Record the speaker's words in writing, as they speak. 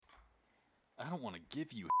don't want to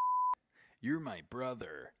give you. You're my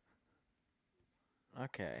brother.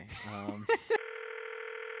 Okay. Hello.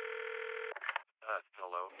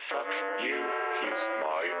 Fuck you. He's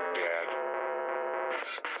my dad.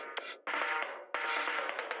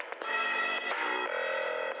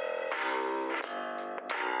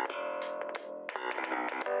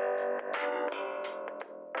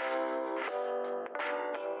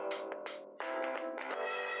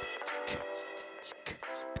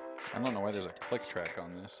 I don't know why there's a click track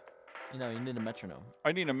on this. You need a metronome.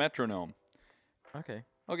 I need a metronome. Okay.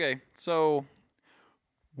 Okay, so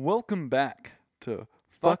welcome back to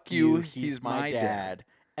Fuck You, He's My Dad.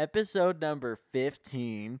 Episode number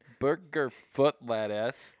 15. Burger Foot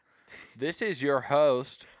Lettuce. This is your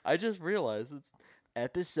host. I just realized it's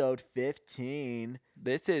episode 15.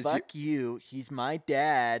 This is Fuck you, he's my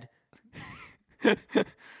dad.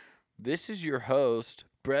 This is your host,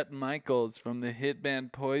 Brett Michaels from the hit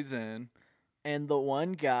band Poison. And the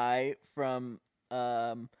one guy from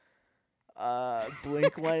Blink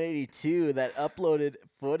 182 that uploaded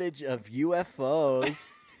footage of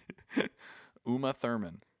UFOs. Uma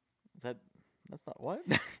Thurman. That's not what?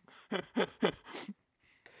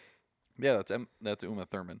 Yeah, that's Uma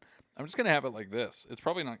Thurman. I'm just gonna have it like this. It's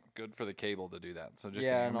probably not good for the cable to do that. So just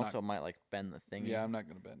yeah, kidding. and I'm also might like bend the thing. yeah, I'm not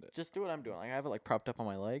gonna bend it Just do what I'm doing. Like I have it like propped up on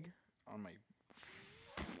my leg. on my.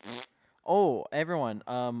 Oh, everyone,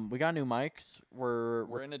 we got new mics.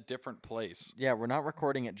 We're in a different place. Yeah, we're not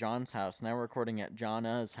recording at John's house. Now we're recording at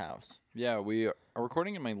Jana's house. Yeah, we are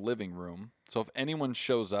recording in my living room. So if anyone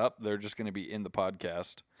shows up, they're just gonna be in the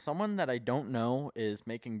podcast. Someone that I don't know is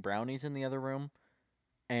making brownies in the other room,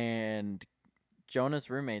 and Jonah's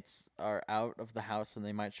roommates are out of the house and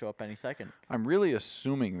they might show up any second. I'm really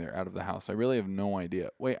assuming they're out of the house. I really have no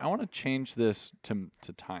idea. Wait, I want to change this to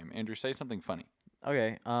time. Andrew, say something funny.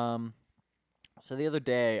 Okay, so the other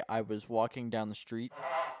day I was walking down the street,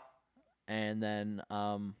 and then,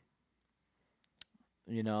 I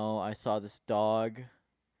saw this dog,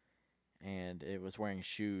 and it was wearing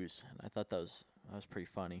shoes, and I thought that was pretty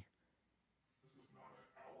funny.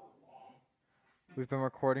 We've been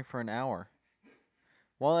recording for an hour.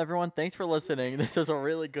 Well, everyone, thanks for listening. This is a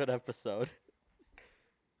really good episode.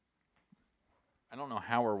 I don't know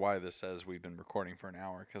how or why this says we've been recording for an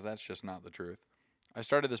hour, because that's just not the truth. I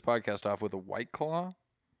started this podcast off with a White Claw.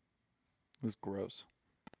 It was gross.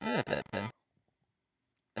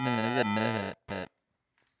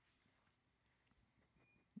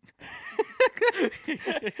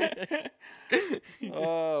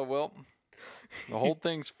 Oh, well, the whole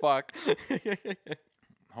thing's fucked.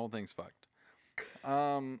 Whole thing's fucked.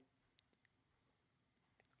 I'd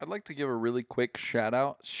like to give a really quick shout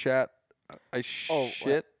out. Hey,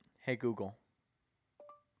 Google.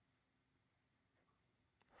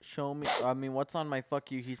 Show me. What's on my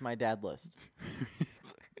fuck you, he's my dad list?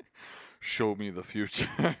 Show me the future.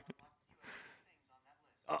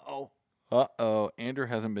 Uh-oh. Andrew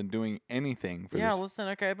hasn't been doing anything for Yeah, this. listen,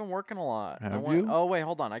 okay, I've been working a lot. Have you? Oh, wait,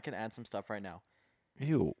 hold on. I can add some stuff right now.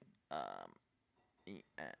 Ew.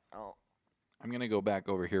 Oh, I'm going to go back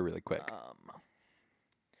over here really quick.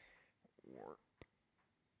 warp.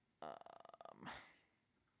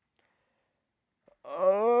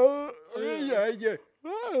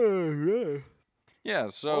 Yeah,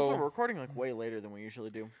 so... Also, we're recording like way later than we usually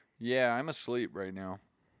do. Yeah, I'm asleep right now.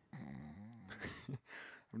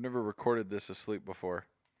 I've never recorded this asleep before.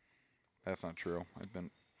 That's not true.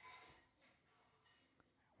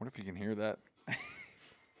 What if you can hear that?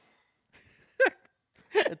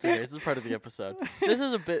 It's okay. This is part of the episode. This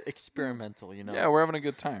is a bit experimental, Yeah, we're having a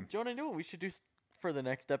good time. Jonah, I know what we should do for the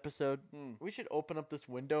next episode? We should open up this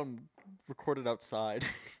window and record it outside.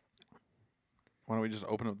 Why don't we just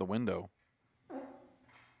open up the window?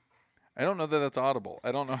 I don't know that that's audible.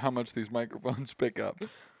 I don't know how much these microphones pick up.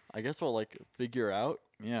 I guess we'll figure out.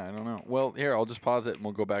 Yeah, I don't know. Well, here, I'll just pause it and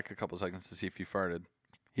we'll go back a couple seconds to see if he farted.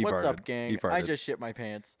 What's farted. up, gang? He farted. I just shit my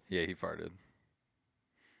pants. Yeah, he farted.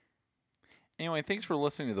 Anyway, thanks for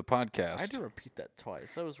listening to the podcast. I had to repeat that twice.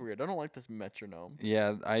 That was weird. I don't like this metronome.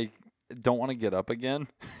 Yeah, I don't want to get up again.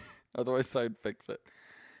 Otherwise, I'd fix it.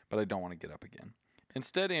 But I don't want to get up again.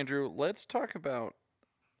 Instead, Andrew, let's talk about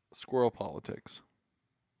squirrel politics.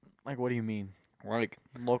 Like, what do you mean? Like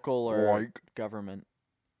Local or Like- government?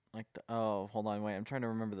 Hold on, wait. I'm trying to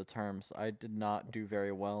remember the terms. I did not do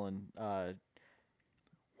very well in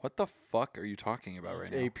what the fuck are you talking about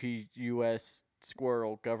right now? AP US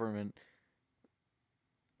squirrel government.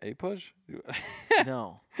 A push?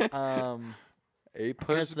 No. A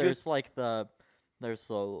Because push? there's the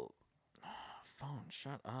phone.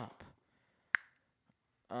 Shut up.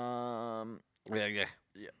 Yeah.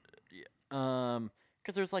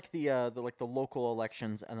 Because there's like the local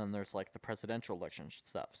elections, and then there's like the presidential election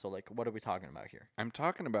stuff. So like, what are we talking about here? I'm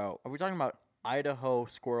talking about. Are we talking about Idaho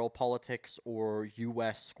squirrel politics or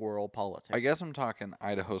U.S. squirrel politics? I guess I'm talking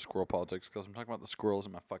Idaho squirrel politics because I'm talking about the squirrels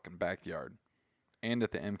in my fucking backyard, and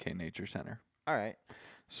at the MK Nature Center. All right.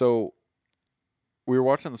 So we were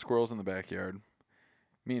watching the squirrels in the backyard,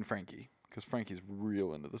 me and Frankie, because Frankie's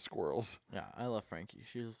real into the squirrels. Yeah, I love Frankie.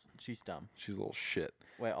 She's dumb. She's a little shit.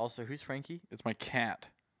 Wait, also, who's Frankie? It's my cat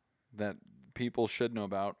that people should know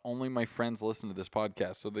about. Only my friends listen to this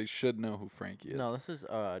podcast, so they should know who Frankie is. No, this is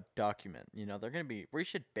a document. You know, they're gonna be. We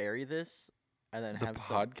should bury this, and then the have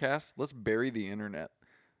some. podcast. Let's bury the internet,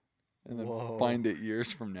 and then Whoa. find it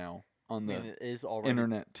years from now on I the mean, it is already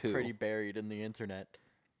internet too. pretty buried in the internet.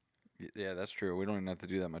 Yeah, that's true. We don't even have to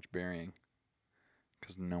do that much burying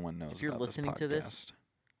because no one knows. If you're about listening to this,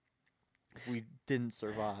 we didn't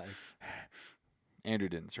survive, Andrew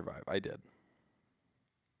didn't survive. I did.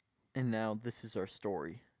 and now this is our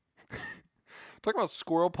story. Talking about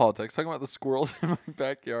squirrel politics. Talking about the squirrels in my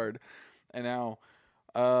backyard, and now,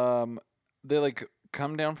 they like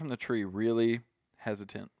come down from the tree really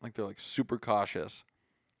hesitant, like they're like super cautious,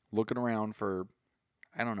 looking around for,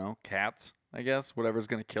 I don't know, cats. I guess whatever's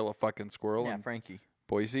gonna kill a fucking squirrel Yeah, in Frankie.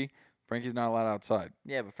 Boise. Frankie's not allowed outside.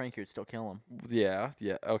 Yeah, but Frankie would still kill him. Yeah,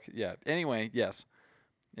 okay, yeah. Anyway, yes.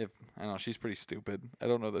 If I don't know, she's pretty stupid. I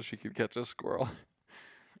don't know that she could catch a squirrel.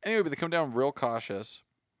 Anyway, but they come down real cautious,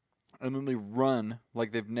 and then they run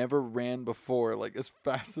like they've never ran before, like as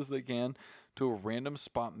fast as they can, to a random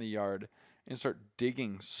spot in the yard and start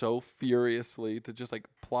digging so furiously to just like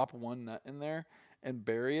plop one nut in there and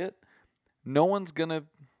bury it. No one's gonna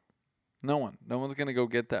go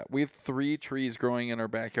get that. We have 3 trees growing in our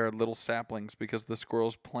backyard, little saplings, because the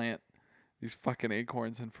squirrels plant these fucking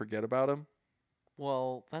acorns and forget about them.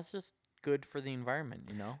 Well, that's just good for the environment,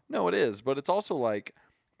 you know? No, it is, but it's also like,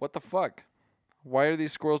 what the fuck? Why are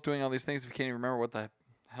these squirrels doing all these things if you can't even remember what the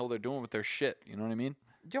hell they're doing with their shit? You know what I mean?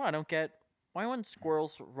 You know, I don't get why when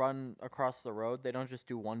squirrels run across the road, they don't just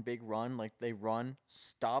do one big run. Like they run,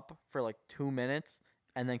 stop for like 2 minutes,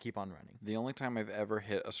 and then keep on running. The only time I've ever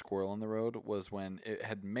hit a squirrel on the road was when it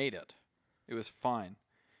had made it. It was fine.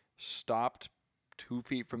 Stopped 2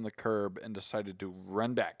 feet from the curb and decided to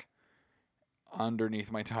run back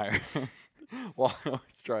underneath my tire while I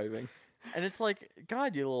was driving. And it's like,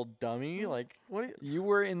 God, you little dummy! Like, what? You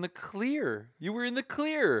were in the clear. You were in the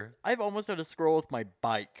clear. I've almost had a squirrel with my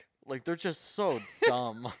bike. Like, they're just so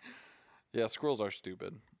dumb. Yeah, squirrels are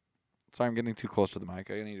stupid. Sorry, I'm getting too close to the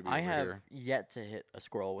mic. I need to be I over have here. yet to hit a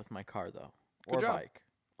squirrel with my car though, Good or job. bike.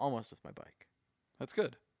 Almost with my bike. That's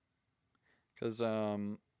good. Because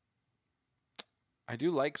I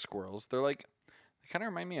do like squirrels. They're like, they kind of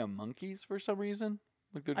remind me of monkeys for some reason.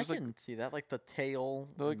 Like they're I just like, can see that, like the tail.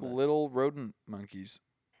 they're like and the- little rodent monkeys.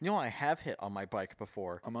 You know, I have hit on my bike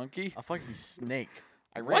before. A monkey? A fucking snake.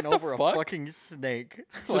 I What ran the over fuck? a fucking snake.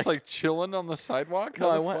 Just like chilling on the sidewalk? no,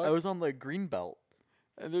 How I the went. I fuck? was on the green belt.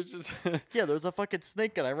 And there's just, Yeah, there was a fucking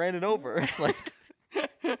snake and I ran it over. Like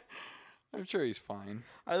I'm sure he's fine.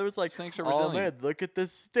 I was like, Snakes are oh man, resilient." look at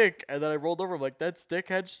this stick, and then I rolled over. I'm like, that stick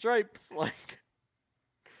had stripes. Like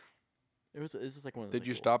it was just like one of those. Did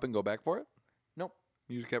you like, stop and go back for it? Nope.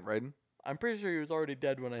 You just kept riding? I'm pretty sure he was already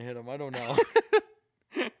dead when I hit him. I don't know.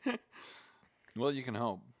 Well, you can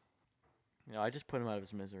hope. I just put him out of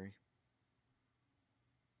his misery.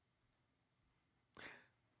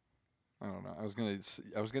 I don't know. I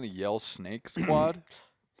was gonna yell Snake Squad.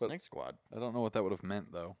 But- Snake Squad. I don't know what that would have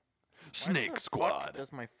meant though. Why Snake the fuck Squad.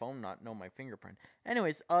 Does my phone not know my fingerprint?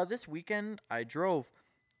 Anyways, this weekend I drove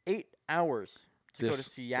 8 hours to go to This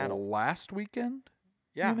Seattle. last weekend?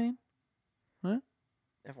 Yeah. You mean?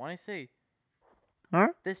 If when I say Huh?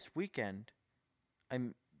 this weekend,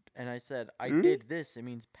 I said I Hmm? did this, it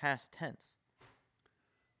means past tense.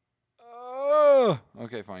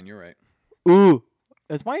 Okay, fine. You're right. Ooh,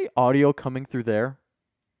 is my audio coming through there?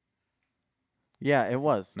 Yeah, it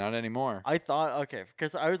was. Not anymore. I thought okay,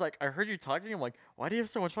 because I was like, I heard you talking. I'm like, why do you have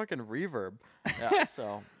so much fucking reverb? Yeah,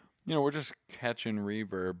 so You know, we're just catching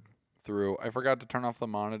reverb through. I forgot to turn off the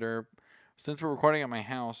monitor. Since we're recording at my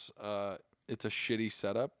house, it's a shitty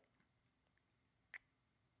setup.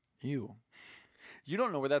 Ew. You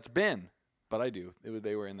don't know where that's been, but I do.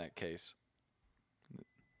 They were in that case.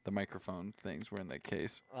 The microphone things were in that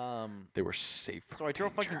case. They were safe from So I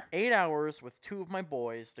drove fucking danger. 8 hours with 2 of my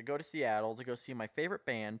boys to go to Seattle to go see my favorite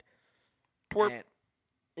band. Twerp. And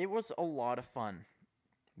it was a lot of fun.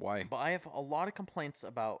 Why? But I have a lot of complaints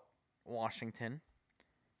about Washington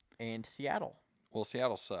and Seattle. Well,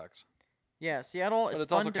 Seattle sucks. Yeah, Seattle, But it's, it's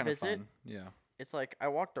fun also to kind of visit. fun. Yeah. It's like I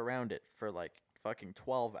walked around it for like fucking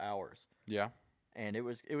 12 hours. Yeah. and it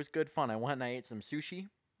was good fun. I went and I ate some sushi.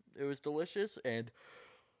 It was delicious and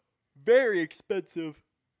very expensive.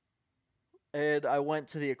 And I went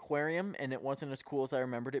to the aquarium, and it wasn't as cool as I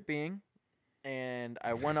remembered it being. And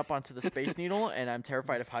I went up onto the Space Needle, and I'm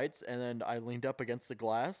terrified of heights. And then I leaned up against the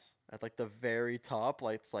glass at like the very top,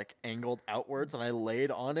 like it's like angled outwards, and I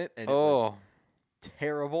laid on it, and it was Oh,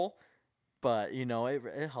 terrible. But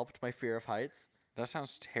it helped my fear of heights. that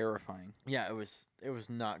sounds terrifying. Yeah, it was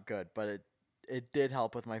not good, but it did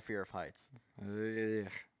help with my fear of heights. Ugh.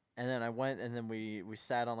 And then I went, and then we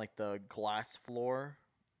sat on like the glass floor.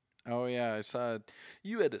 Oh yeah, I saw it.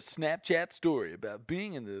 You had a Snapchat story about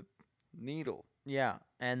being in the needle. Yeah,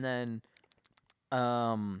 and then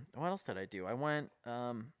what else did I do? I went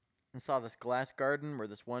and saw this glass garden where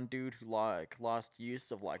this one dude who lost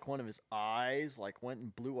use of like one of his eyes like went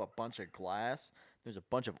and blew a bunch of glass. There's a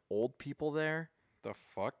bunch of old people there. The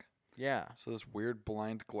fuck? Yeah. So this weird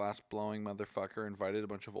blind glass blowing motherfucker invited a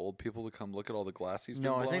bunch of old people to come look at all the glass he's been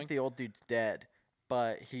No, I blowing? think the old dude's dead,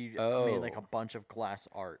 but he made like a Oh. bunch of glass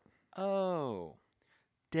art. Oh.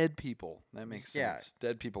 Dead people. That makes Yeah. sense.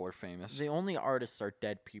 Dead people are famous. The only artists are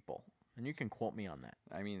dead people, and you can quote me on that.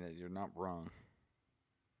 I mean, you're not wrong.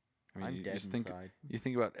 I mean, I'm you dead just think inside. you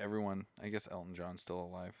think about everyone. I guess Elton John's still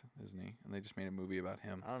alive, isn't he? And they just made a movie about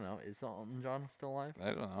him. I don't know. Is Elton John still alive?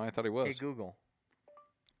 I don't know. I thought he was. Hey Google.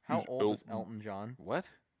 How Who's old is Elton? Elton John? What?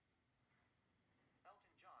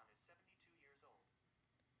 Elton John is 72 years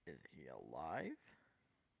old. Is he alive?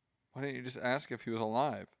 Why didn't you just ask if he was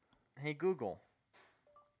alive? Hey Google.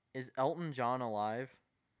 Is Elton John alive?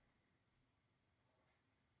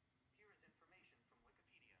 Here is information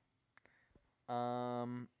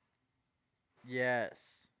from Wikipedia.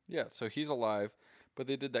 Yes. Yeah, so he's alive, but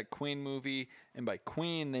they did that Queen movie, and by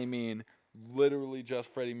Queen they mean literally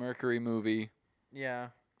just Freddie Mercury movie, Yeah.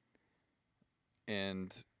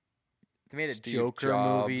 and They made a Steve Joker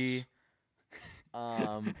Jobs. movie.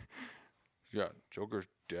 Um, yeah, Joker's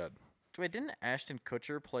dead. wait, didn't Ashton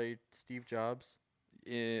Kutcher play Steve Jobs?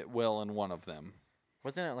 Well, in one of them.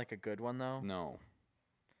 Wasn't it like a good one though? No.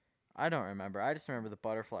 I don't remember. I just remember the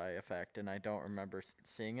butterfly effect, and I don't remember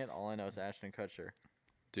seeing it. All I know is Ashton Kutcher.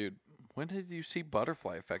 Dude, when did you see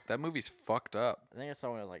Butterfly Effect? That movie's fucked up. I think I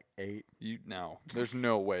saw when I was like 8, No, there's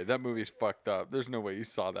no way. That movie's fucked up. There's no way you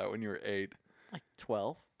saw that when you were 8. like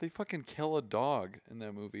 12. They fucking kill a dog in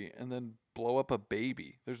that movie and then blow up a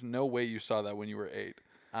baby. There's no way you saw that when you were 8.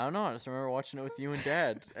 I don't know. I just remember watching it with you and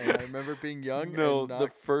Dad, and I remember being young. No, and the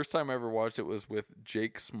not, first time I ever watched it was with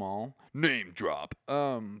Jake Small. Name drop.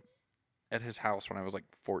 At his house when I was like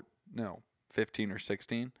 15 or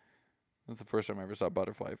 16. That's the first time I ever saw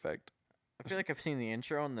Butterfly Effect. I feel like I've seen the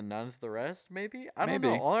intro and the none of the rest. Maybe I don't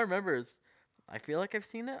Maybe. know. All I remember is I feel like I've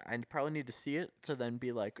seen it. I probably need to see it to then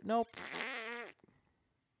be like, nope.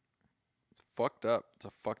 It's fucked up. It's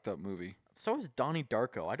a fucked up movie. So is Donnie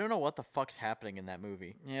Darko. I don't know what the fuck's happening in that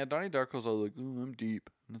movie. Yeah, Donnie Darko's all like, "Ooh, I'm deep,"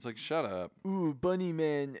 and it's like, shut up. Ooh, Bunny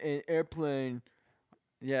Man and Airplane.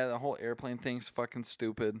 Yeah, the whole airplane thing's fucking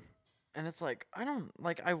stupid. And it's like, I don't,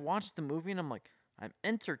 like, I watched the movie and I'm like, I'm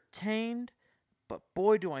entertained, but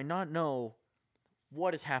boy, do I not know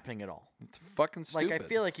what is happening at all. It's fucking stupid. Like, I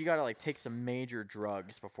feel like you gotta, like, take some major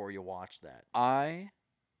drugs before you watch that. I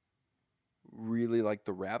really like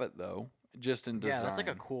the rabbit though, just in design. Yeah, that's like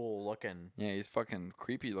a cool looking. Yeah, he's fucking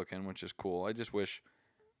creepy looking, which is cool. I just wish,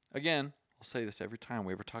 again, I'll say this every time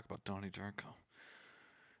we ever talk about Donnie Darko.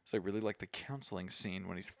 It's like really like the counseling scene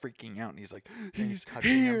when he's freaking out and he's like, he's he's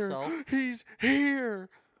touching here, himself? he's here,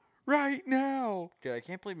 right now. Dude, I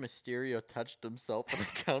can't believe Mysterio touched himself in the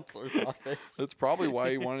counselor's office. That's probably why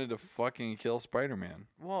he wanted to fucking kill Spider-Man.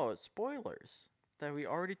 Whoa, spoilers that we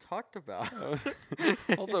already talked about.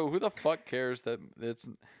 Also, who the fuck cares that it's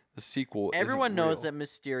the sequel? Everyone isn't knows real? that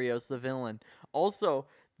Mysterio's the villain. Also,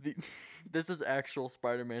 this is actual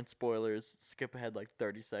Spider-Man spoilers. Skip ahead like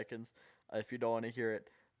 30 seconds if you don't want to hear it.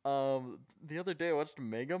 The other day I watched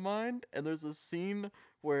Megamind, and there's a scene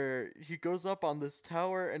where he goes up on this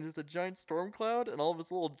tower, and there's a giant storm cloud, and all of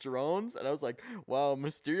his little drones, and I was like, wow,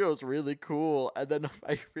 Mysterio's really cool. And then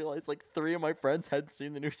I realized like 3 of my friends hadn't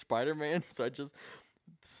seen the new Spider-Man, so I just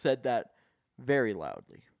said that very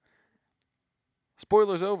loudly.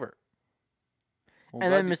 Spoilers over. Well,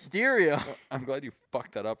 And then glad Mysterio. I'm glad you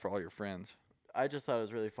fucked that up for all your friends. I just thought it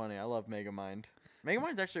was really funny. I love Megamind.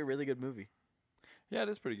 Megamind's actually a really good movie. Yeah, it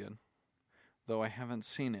is pretty good. Though I haven't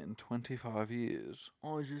seen it in 25 years.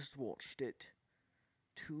 I just watched it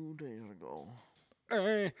 2 days ago.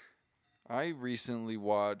 I recently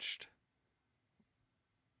watched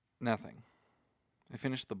nothing. I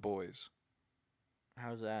finished The Boys.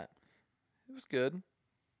 How's that? It was good.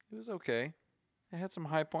 It was okay. It had some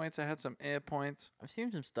high points. It had some points. I've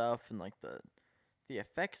seen some stuff and like the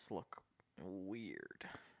effects look weird.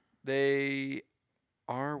 They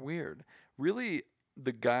are weird. Really,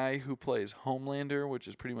 the guy who plays Homelander, which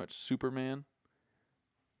is pretty much Superman,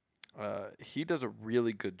 he does a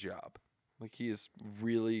really good job. Like, he is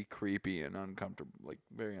really creepy and uncomfortable, like,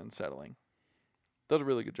 very unsettling. Does a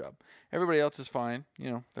really good job. Everybody else is fine.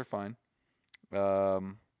 They're fine.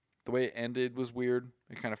 The way it ended was weird.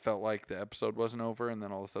 It kind of felt like the episode wasn't over, and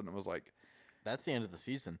then all of a sudden it was like, That's the end of the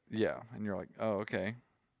season. yeah. And you're like, oh, okay.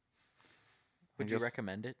 Would you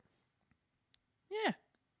recommend it? Yeah.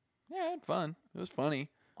 Yeah, I had fun. It was funny.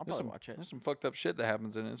 I'll There's probably watch it. There's some fucked up shit that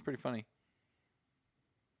happens in it. It's pretty funny.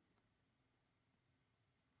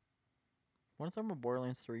 When's our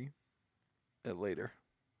Borderlands 3? Later.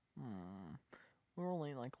 We're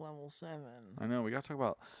only like level 7. I know. We gotta talk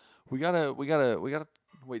about. We gotta.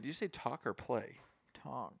 Wait, did you say talk or play?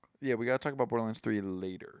 Talk. Yeah, we gotta talk about Borderlands 3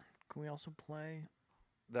 later. Can we also play?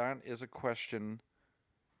 That is a question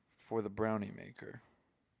for the brownie maker.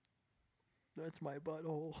 That's my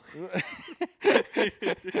butthole.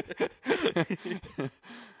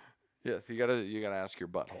 Yes, you gotta ask your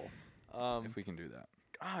butthole Um, if we can do that.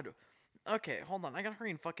 God. Okay, hold on. I gotta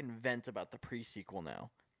hurry and fucking vent about the pre-sequel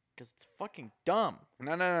now. Because it's fucking dumb.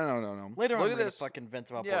 No. Later on, Look I'm at gonna this. fucking vent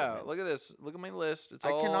about Yeah, Borderlands. look at this. Look at my list. It's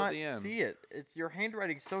I all cannot at the end. see it. It's your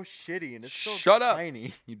handwriting's so shitty and it's so Shut up.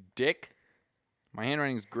 tiny. You dick. My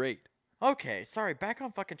handwriting's great. Okay, sorry. Back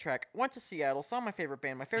on fucking track. Went to Seattle. Saw my favorite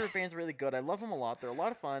band. My favorite band's really good. I love them a lot. They're a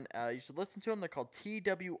lot of fun. You should listen to them. They're called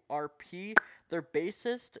TWRP. Their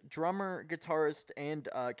bassist, drummer, guitarist, and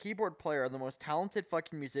keyboard player are the most talented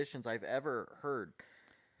fucking musicians I've ever heard.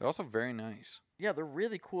 They're also very nice. Yeah, they're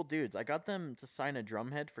really cool dudes. I got them to sign a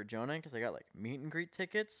drum head for Jonah because I got like meet and greet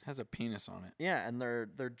tickets. Has a penis on it. Yeah, and their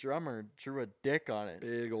drummer drew a dick on it,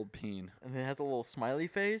 Big old peen. and it has a little smiley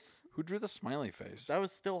face. Who drew the smiley face? That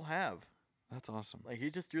was still have. That's awesome. Like he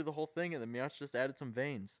just drew the whole thing, and then Miach just added some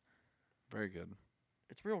veins. Very good.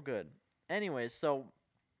 It's real good. Anyways, so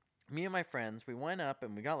me and my friends, we went up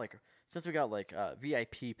and we got like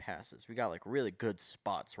VIP passes. We got like really good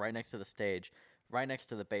spots right next to the stage, right next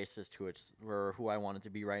to the bassist who I wanted to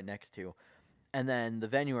be right next to. And then the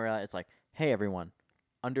venue we're at, it's like, hey everyone,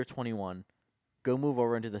 under 21, go move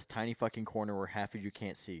over into this tiny fucking corner where half of you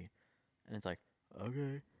can't see. And it's like,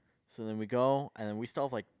 okay. So then we go, and then we still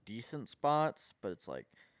have like decent spots, but it's like,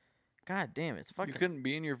 god damn, it's fucking You couldn't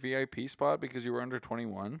be in your VIP spot because you were under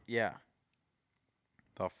 21? yeah.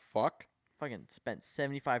 The fuck? Fucking spent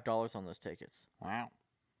 $75 on those tickets. Wow.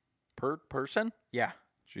 Per person? Yeah.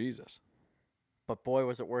 Jesus. But boy,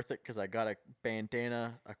 was it worth it because I got a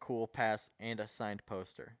bandana, a cool pass, and a signed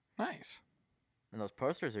poster. Nice. And those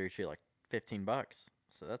posters are usually like $15.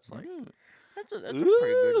 So that's like Ooh. that's a pretty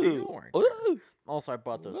good deal. Right there. Ooh. Also, I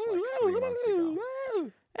bought those like 3 months ago.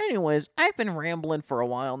 Anyways, I've been rambling for a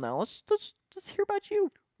while now. Let's hear about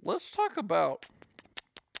you. Let's talk about.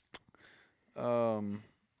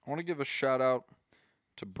 I want to give a shout out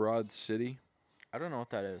to Broad City. I don't know what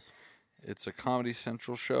that is. It's a Comedy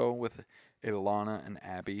Central show with Ilana and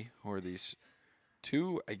Abby, who are these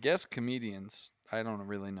two, I guess, comedians. I don't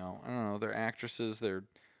really know. I don't know. They're actresses. They're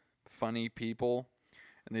funny people,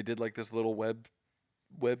 and they did like this little web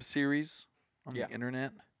series on Yeah. the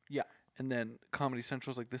internet. Yeah. And then Comedy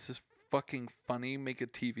Central's like, "This is fucking funny. Make a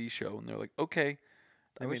TV show." And they're like, "Okay."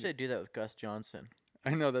 I wish they'd do that with Gus Johnson.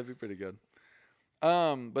 I know that'd be pretty good.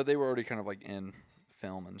 But they were already kind of like in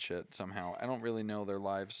film and shit somehow. I don't really know their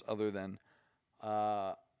lives other than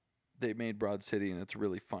they made Broad City, and it's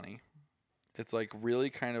really funny. It's like really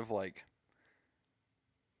kind of like,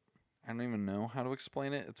 I don't even know how to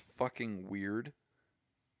explain it. It's fucking weird.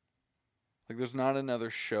 Like there's not another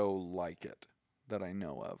show like it that I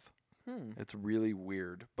know of. It's really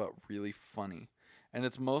weird, but really funny. And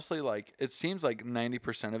it's mostly like, it seems like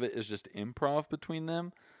 90% of it is just improv between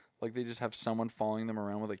them. Like they just have someone following them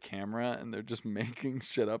around with a camera and they're just making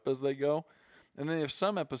shit up as they go. And then they have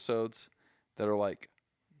some episodes that are like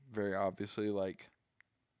very obviously like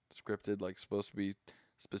scripted, like supposed to be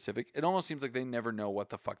specific. It almost seems like they never know what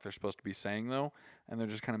the fuck they're supposed to be saying though. And they're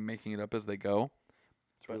just kind of making it up as they go.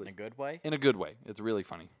 But in a good way? In a good way. It's really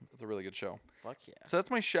funny. It's a really good show. Fuck yeah. So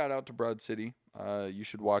that's my shout out to Broad City. You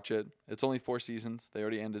should watch it. It's only 4 seasons. They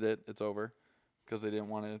already ended it. It's over because they didn't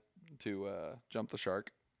want to jump the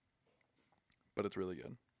shark. But it's really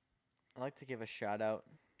good. I'd like to give a shout out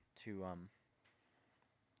to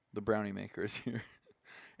The brownie maker is here.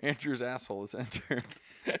 Andrew's asshole is entered.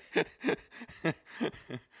 wait,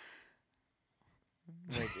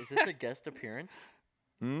 is this a guest appearance?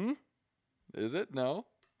 Is it? No.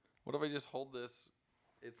 What if I just hold this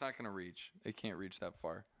It's not gonna reach. It can't reach that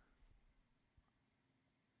far.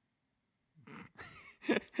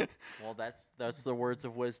 Well, that's the words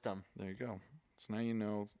of wisdom There you go. So now you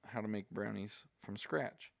know how to make brownies from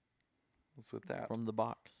scratch. What's with that? from the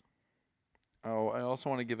box. Oh, I also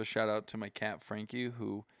want to give a shout out to my cat Frankie,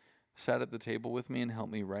 who sat at the table with me and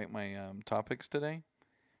helped me write my topics today.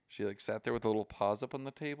 She like sat there with a little paws up on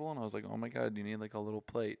the table, and I was like, "Oh my god, you need like a little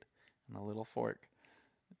plate and a little fork."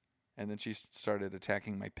 And then she started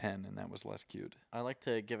attacking my pen, and that was less cute. I like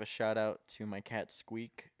to give a shout out to my cat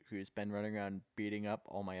Squeak, who's been running around beating up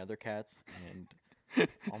all my other cats, and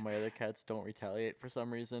all my other cats don't retaliate for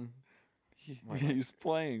some reason. He's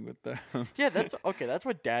playing with them. Yeah, that's okay. That's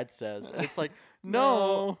what Dad says. And it's like, No.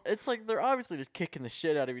 no, it's like they're obviously just kicking the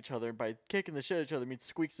shit out of each other. And by kicking the shit out of each other, means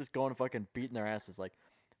Squeak's just going and fucking beating their asses. Like,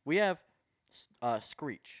 we have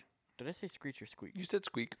Screech. Did I say Screech or Squeak? You said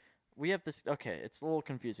squeak. We have this. Okay, it's a little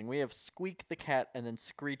confusing. We have Squeak the cat and then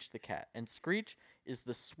Screech the cat. And Screech is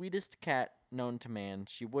the sweetest cat known to man.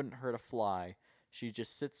 She wouldn't hurt a fly. She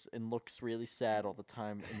just sits and looks really sad all the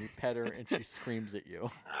time, and you pet her and she screams at you.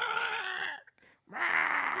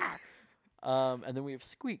 And then we have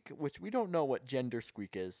Squeak, which we don't know what gender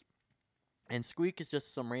Squeak is. And Squeak is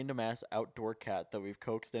just some random ass outdoor cat that we've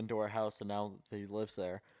coaxed into our house, and now he lives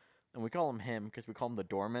there. And we call him because we call him the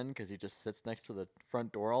doorman because he just sits next to the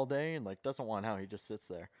front door all day and like doesn't want out. He just sits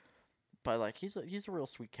there. But like he's a real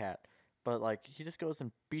sweet cat. But like he just goes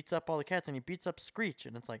and beats up all the cats, and he beats up Screech,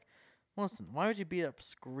 and it's like, listen, why would you beat up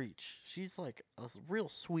Screech? She's like a real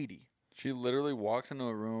sweetie. She literally walks into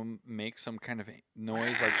a room, makes some kind of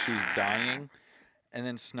noise like she's dying, and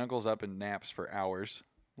then snuggles up and naps for hours.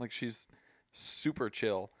 Like she's super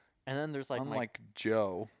chill. And then there's like Unlike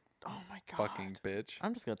Joe, oh my god, fucking bitch.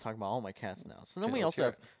 I'm just gonna talk about all my cats now. So then Okay, we let's also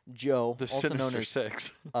hear have Joe, The also known Sinister as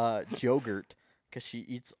Six. Yogurt, because she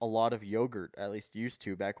eats a lot of yogurt. At least used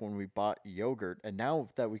to back when we bought yogurt, and now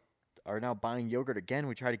that we are now buying yogurt again,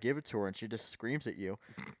 we try to give it to her, and she just screams at you.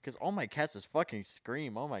 Because all my cats just fucking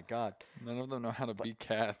scream. Oh my god. None of them know how to be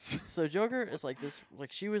cats. So Yogurt is like this.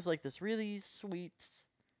 Like she was like this really sweet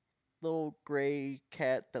little gray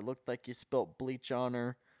cat that looked like you spilt bleach on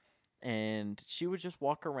her. And she would just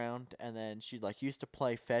walk around, and then she like used to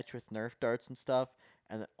play fetch with Nerf darts and stuff.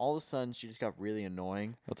 And then all of a sudden, she just got really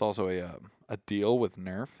annoying. That's also a deal with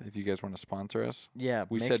Nerf. If you guys want to sponsor us, Yeah,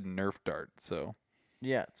 we said Nerf dart. So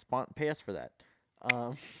yeah, pay us for that.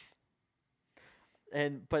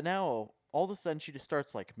 But now all of a sudden, she just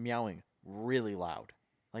starts like meowing really loud,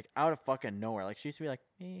 like out of fucking nowhere. Like she used to be like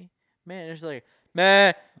meh, meh, and she's like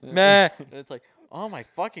meh, meh, and it's like, oh my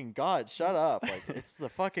fucking god, shut up! Like it's the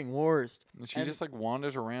fucking worst. she And- just like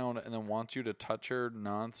wanders around and then wants you to touch her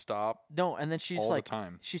nonstop No, and then she's all like, the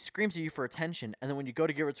time. she screams at you for attention, and then when you go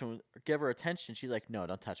to give her attention, she's like, "No,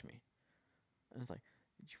 don't touch me." And it's like,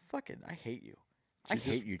 you fucking, I hate you. I She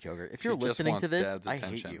just- hate you, Joker. If She you're just listening to wants this, Dad's I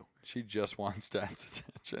attention. hate you. She just wants Dad's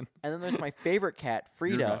attention. And then there's my favorite cat,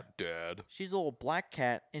 Frida. You're not Dad. She's a little black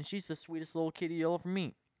cat, and she's the sweetest little kitty you'll ever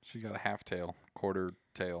meet. She got a half tail, quarter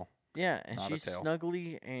tail, Yeah, and Not a she's tail.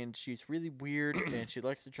 snuggly, and she's really weird, and she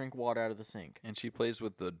likes to drink water out of the sink. and she plays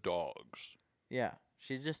with the dogs. Yeah,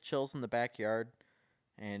 she just chills in the backyard,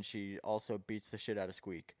 and she also beats the shit out of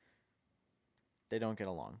Squeak. They don't get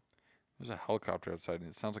along. There's a helicopter outside, and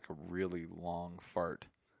it sounds like a really long fart,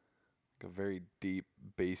 like a very deep,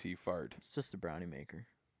 bassy fart. It's just a brownie maker.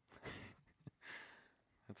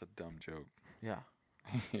 That's a dumb joke. Yeah.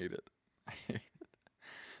 I hate it. I hate it.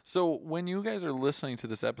 So when you guys are listening to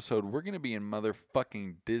this episode, we're gonna be in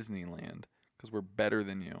motherfucking Disneyland because we're better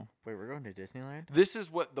than you. Wait, we're going to Disneyland? This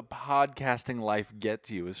is what the podcasting life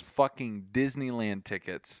gets you: is fucking Disneyland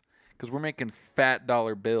tickets. Because we're making fat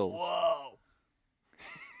dollar bills. Whoa!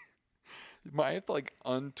 I have to like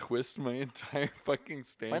untwist my entire fucking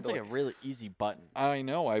stand. Mine's to, like a really easy button. I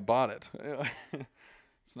know, I bought it.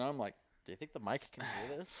 So now I'm like, Do you think the mic can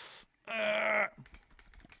hear this?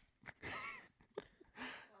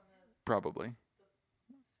 probably.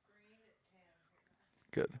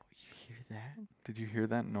 Good. You hear that? Did you hear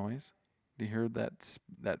that noise? Did you hear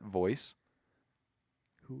that voice?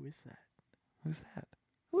 Who is that? Who's that?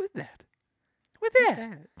 Who is that? What's Who's that?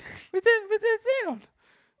 that? What's that sound?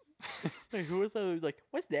 Like, who is that? Who's like,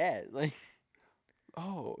 what's that? Like,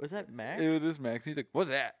 Oh, was that Max? it was this Max. He's like, "What's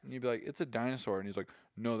that?" And you'd be like, "It's a dinosaur." And he's like,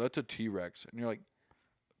 "No, that's a T-Rex." And you're like,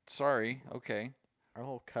 "Sorry, okay." Our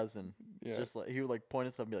whole cousin. Yeah. Just like, he would like point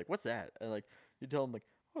at something and be like, what's that? And like, you tell him like,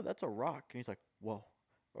 oh, that's a rock. And he's like, whoa.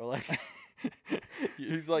 Or like,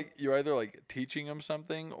 He's like, you're either like teaching him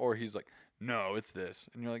something, or he's like, "No, it's this."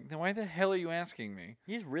 And you're like, "Then why the hell are you asking me?"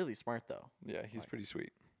 he's really smart though. Yeah, he's Like- pretty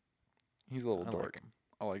sweet. He's a little I dork. like him.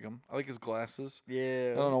 I like him. I like his glasses.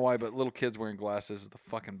 Yeah. I don't know why, but little kids wearing glasses is the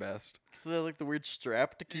fucking best. So they have, like the weird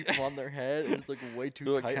strap to keep them on their head, and it's like way too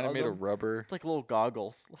They're like tight kind of on made them. of rubber. It's like little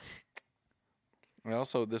goggles. I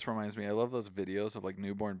also, this reminds me, I love those videos of like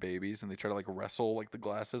newborn babies and they try to like wrestle like the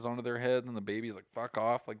glasses onto their head and the baby's like, fuck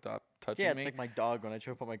off, like stop touching Yeah, it's me. like my dog when I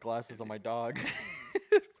try to put my glasses on my dog.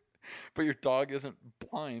 But your dog isn't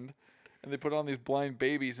blind. And they put on these blind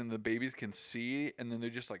babies and the babies can see and then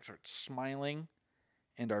they just like start smiling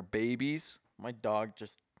and are babies. My dog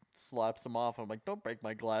just slaps them off. I'm like, don't break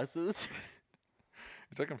my glasses.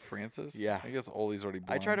 You're talking Francis? Yeah. I guess Ollie's already I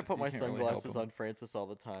blind. try to put You my can't really help sunglasses him. on Francis all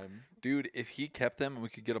the time. Dude, if he kept them and we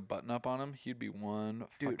could get a button up on him, he'd be one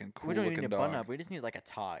Dude, fucking cool we don't even looking need a dog. button up. We just need like a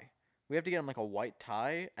tie. We have to get him like a white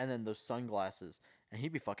tie and then those sunglasses, and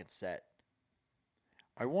he'd be fucking set.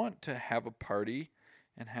 I want to have a party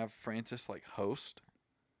and have Francis like host.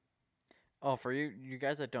 Oh, for you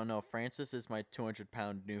guys that don't know, Francis is my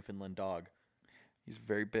 200-pound Newfoundland dog. He's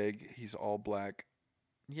very big. He's all black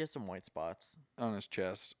He has some white spots on his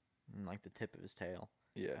chest. and like the tip of his tail.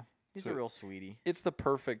 Yeah. He's So a real sweetie. it's the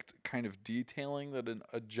perfect kind of detailing that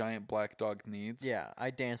a giant black dog needs. Yeah,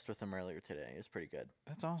 I danced with him earlier today. It was pretty good.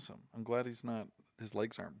 That's awesome. I'm glad his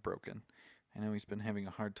legs aren't broken. I know he's been having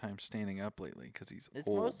a hard time standing up lately because he's It's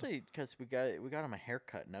old. mostly because we got him a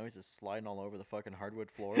haircut. Now he's just sliding all over the fucking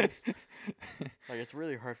hardwood floors. Like it's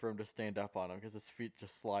really hard for him to stand up on them because his feet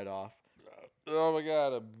just slide off. Oh my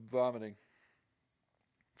god, I'm vomiting.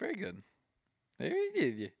 Very good.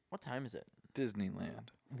 What time is it? Disneyland.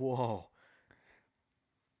 Whoa!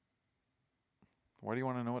 Why do you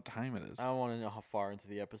want to know what time it is? I want to know how far into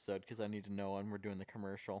the episode because I need to know when we're doing the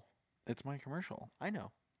commercial. It's my commercial. I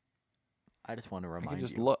know. I just want to I remind can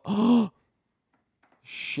just you. look.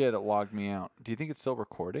 Shit, it logged me out. Do you think it's still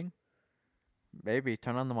recording? Maybe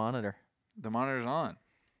turn on the monitor. The monitor's on.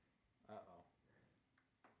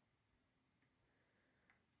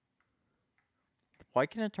 Why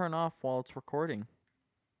can't it turn off while it's recording?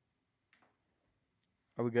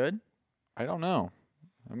 Are we good? I don't know.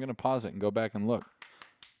 I'm gonna pause it and go back and look.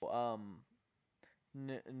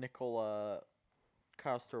 Nicola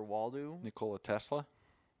Coster-Waldau Nikola Tesla.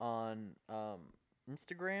 on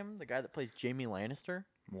Instagram, the guy that plays Jamie Lannister.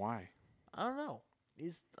 Why? I don't know.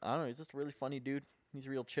 He's just a really funny dude. He's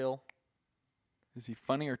real chill. Is he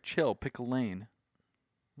funny or chill? Pick a lane.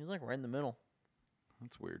 He's like right in the middle.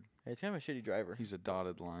 That's weird. He's kind of a shitty driver. He's a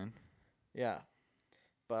dotted line. Yeah.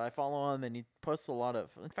 But I follow him and he posts a lot of,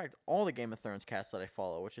 in fact, all the Game of Thrones cast that I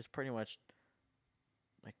follow, which is pretty much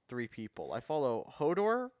like 3 people. I follow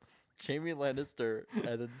Hodor, Jamie Lannister, and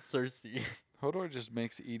then Cersei. Hodor just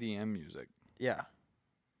makes EDM music. Yeah.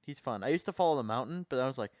 He's fun. I used to follow The Mountain, but I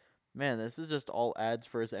was like, man, this is just all ads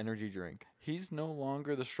for his energy drink. He's no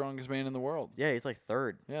longer the strongest man in the world. Yeah, he's like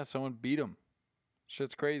 3rd. Yeah, someone beat him.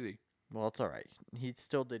 Shit's crazy. Well, it's all right. He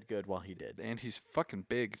still did good while he did. And he's fucking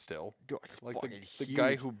big still. Dude, he's Like fucking the guy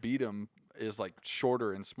huge. who beat him is like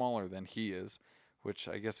shorter and smaller than he is, which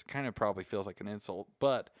I guess kind of probably feels like an insult.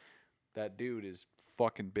 But that dude is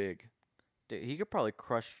fucking big. Dude, he could probably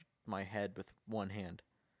crush my head with one hand.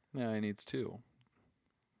 Yeah, he needs 2.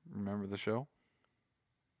 Remember the show?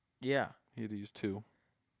 Yeah, He had to use 2.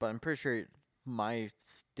 but I'm pretty sure my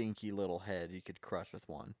stinky little head he could crush with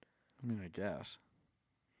one. I mean, I guess.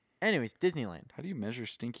 Anyways, Disneyland. How do you measure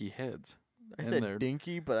stinky heads? I In said there.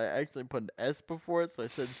 dinky, but I actually put an S before it, so I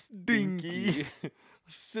said stinky.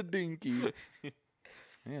 Stinky.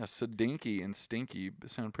 Yeah, sadinky and stinky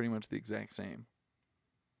sound pretty much the exact same.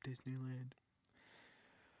 Disneyland.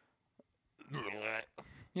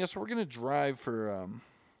 Yeah, so we're gonna drive for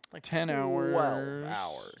Like 10 12 hours,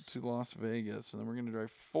 hours. to Las Vegas, and then we're gonna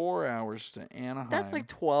drive 4 hours to Anaheim. That's like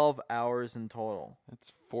 12 hours in total.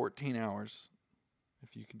 That's 14 hours.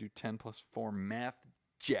 If you can do 10 plus 4 math,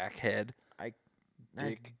 jackhead, That's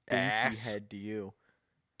Dick dinky ass. head to you.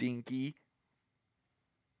 dinky.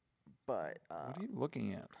 But What are you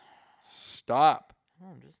looking at? Stop. no,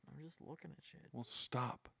 I'm just looking at shit. Well,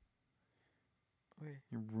 stop. Okay.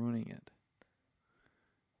 You're ruining it.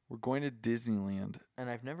 We're going to Disneyland And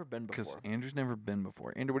I've never been because before. Andrew's never been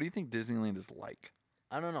before. Andrew, what do you think Disneyland is like?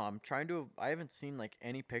 I don't know. I haven't seen like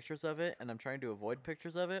any pictures of it, and I'm trying to avoid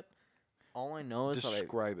pictures of it. All I know is that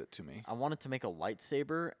Describe it to me. I wanted to make a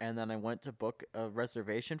lightsaber, and then I went to book a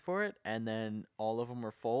reservation for it, and then all of them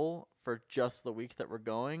were full for just the week that we're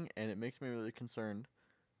going, and it makes me really concerned.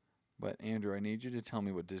 But Andrew, I need you to tell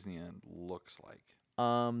me what Disneyland looks like.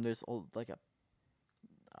 There's like a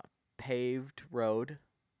paved road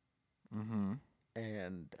Mm-hmm.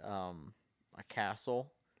 and a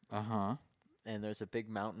castle, Uh-huh. and there's a big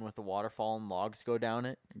mountain with a waterfall and logs go down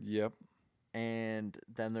it, Yep. and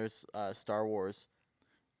then there's Star Wars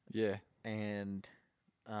Yeah. and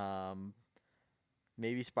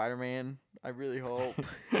maybe Spider-Man. I really hope.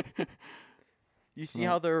 You see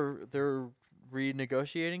how they're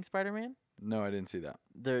renegotiating Spider-Man? No, I didn't see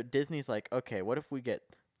that. Disney's like, okay, what if we get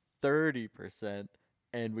 30%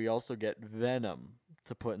 and we also get Venom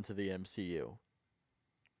to put into the MCU?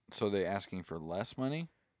 So they asking for less money,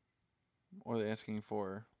 or are they asking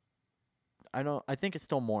for? I think it's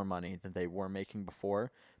still more money than they were making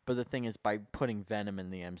before, but the thing is, by putting Venom in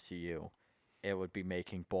the MCU, it would be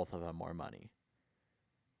making both of them more money.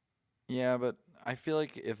 Yeah, but I feel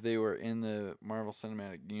like if they were in the Marvel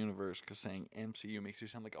Cinematic Universe, because saying MCU makes you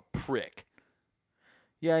sound like a prick.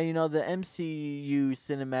 Yeah, you know, the MCU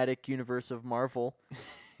Cinematic Universe of Marvel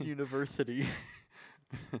University.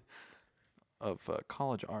 Of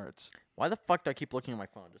college arts. Why the fuck do I keep looking at my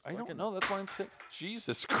phone? Just I don't fucking- know. That's why I'm saying.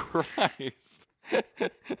 Jesus Christ. I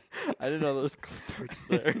didn't know there was clippers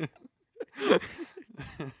there.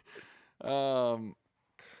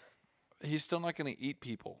 He's still not going to eat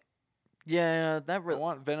people. Yeah, that I really.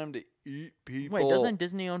 want Venom to eat people. Wait, doesn't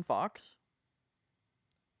Disney own Fox?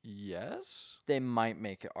 Yes, They might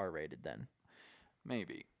make it R-rated then.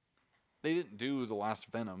 maybe. They didn't do the last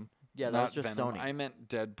Venom. Yeah, that Not was just Venom. Sony. I meant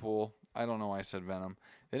Deadpool. I don't know why I said Venom.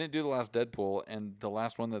 They didn't do the last Deadpool, and the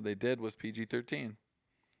last one that they did was PG-13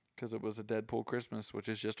 because it was a Deadpool Christmas, which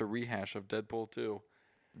is just a rehash of Deadpool 2.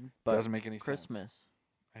 But Doesn't make any sense. Christmas.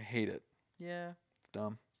 I hate it. Yeah, It's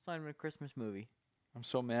dumb. it's not even a Christmas movie. I'm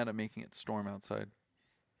so mad at making it storm outside.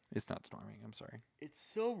 It's not storming. I'm sorry. It's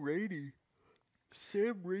so rainy.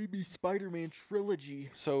 Sam Raimi Spider-Man trilogy.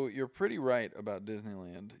 So you're pretty right about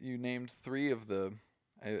Disneyland. You named 3 of the,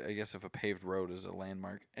 I guess if a paved road is a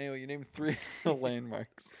landmark. Anyway, you named 3 of the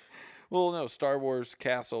landmarks. Well, no, Star Wars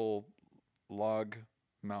Castle, Log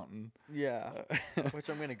Mountain. Yeah, which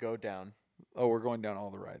I'm gonna go down. Oh, we're going down all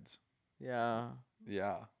the rides. Yeah.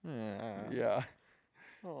 Yeah. Yeah. Yeah.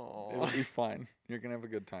 Aww. It'll be fine. You're going to have a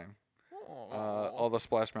good time. Although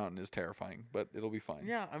Splash Mountain is terrifying, but it'll be fine.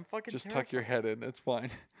 Yeah, I'm fucking. Just tuck your head in. It's fine.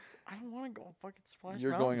 I don't want to go on fucking Splash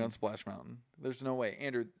You're Mountain. going on Splash Mountain. There's no way.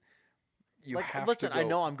 Andrew, you like, have listen, to go. I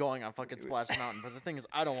know I'm going on fucking Splash Mountain, but the thing is,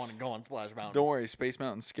 I don't want to go on Splash Mountain. Don't worry, Space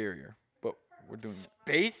Mountain's scarier, but we're doing it.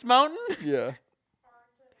 Space Mountain? Yeah.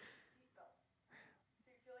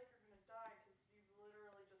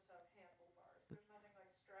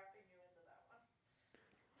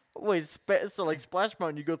 Wait, so like Splash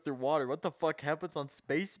Mountain, you go through water. What the fuck happens on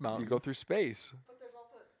Space Mountain? You go through space. But there's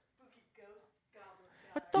also a spooky ghost goblin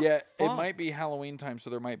guy. What the Yeah, fuck? it might be Halloween time, so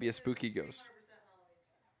there might be a spooky ghost. 100%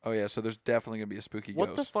 Halloween. Oh yeah, so there's definitely gonna be a spooky What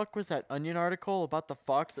the ghost. fuck was that Onion article about the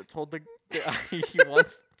fox that told the guy he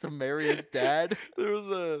wants to marry his dad? There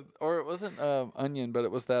was or it wasn't Onion, but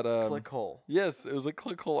it was that Clickhole. Yes, it was a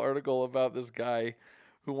Clickhole article about this guy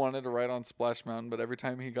who wanted to ride on Splash Mountain, but every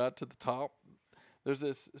time he got to the top, there's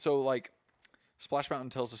this. So like, Splash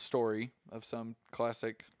Mountain tells a story of some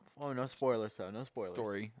classic Oh, no spoilers, though. No spoilers.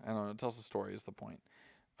 story. I don't know. It tells a story is the point.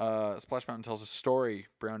 Splash Mountain tells a story.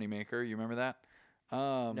 Brownie Maker, you remember that?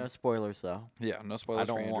 No spoilers, though. Yeah, no I spoilers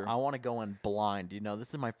for don't Andrew. want. I want to go in blind. You know, this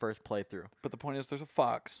is my first playthrough. But the point is, there's a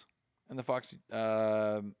fox, and the fox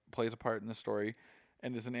plays a part in the story,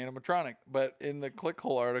 and is an animatronic. But in the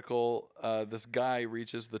Clickhole article, this guy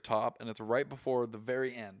reaches the top, and it's right before the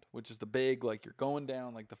very end, which is the big, like you're going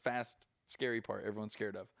down, like the fast, scary part everyone's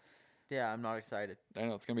scared of. Yeah, I'm not excited. I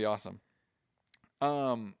know it's gonna be awesome.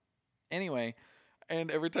 Anyway, and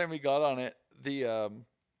every time he got on it,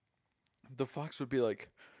 the fox would be like,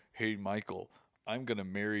 "Hey, Michael, I'm gonna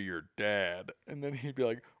marry your dad," and then he'd be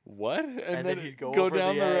like, "What?" And, then he'd go go over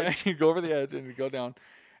down the edge. he'd go over the edge and he'd go down,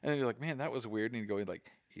 and then he'd be like, "Man, that was weird," and he'd go he'd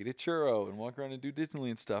like eat a churro and walk around and do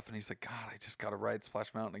Disneyland stuff, and he's like, "God, I just gotta ride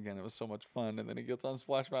Splash Mountain again. It was so much fun." And then he gets on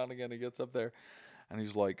Splash Mountain again. He gets up there. And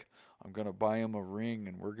he's like, "I'm going to buy him a ring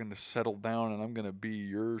and we're going to settle down and I'm going to be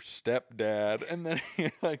your stepdad." And then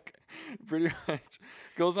he like pretty much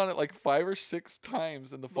goes on it like 5 or 6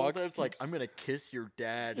 times. And the fox It's like, keeps- I'm gonna kiss your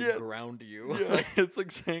dad Yeah. and ground you. yeah, it's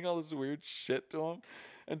like saying all this weird shit to him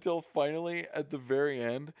until finally at the very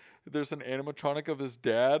end, there's an animatronic of his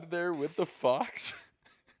dad there with the fox.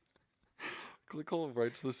 Clickhole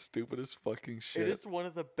writes the stupidest fucking shit. It is one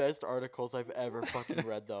of the best articles I've ever fucking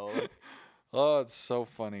read, though. Like, Oh, it's so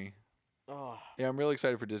funny. oh, Yeah, I'm really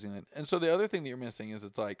excited for Disneyland. And so the other thing that you're missing is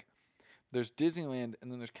it's like there's Disneyland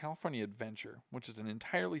and then there's California Adventure, which is an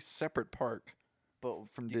entirely separate park. but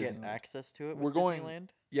From do you get Disneyland. access to it We're with going- Disneyland?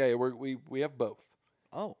 Yeah, we have both.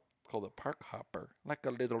 Oh, It's called a park hopper, like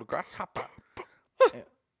a little grasshopper. Yeah.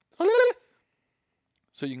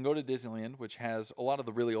 So you can go to Disneyland, which has a lot of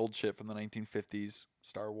the really old shit from the 1950s,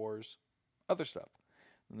 Star Wars, other stuff.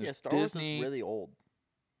 And yeah, there's Star Disney, Wars is really old.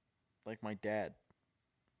 Like my dad.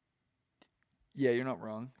 Yeah, you're not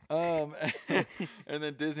wrong. And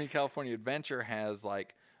then Disney California Adventure has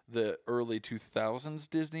like the early 2000s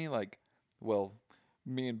Disney. Like, well,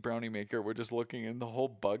 me and Brownie Maker were just looking in the whole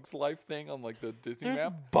Bugs Life thing on like the Disney There's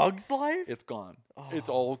map. Bugs Life? It's gone. It's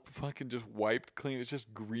Oh. all fucking just wiped clean. It's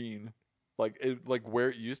just green. Like where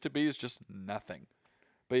it used to be is just nothing.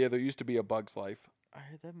 But yeah, there used to be a Bugs Life. I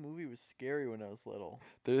heard that movie was scary when I was little.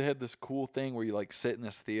 They had this cool thing where you like sit in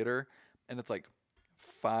this theater and it's like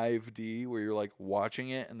 5D where you're like watching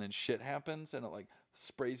it and then shit happens and it like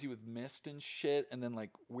sprays you with mist and shit and then like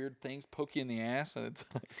weird things poke you in the ass and it's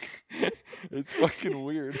like it's fucking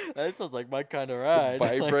weird. That sounds like my kind of It ride.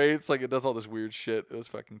 vibrates like it does all this weird shit. It was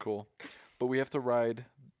fucking cool. But we have to ride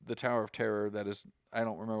the Tower of Terror that is I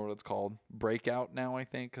don't remember what it's called. Breakout now I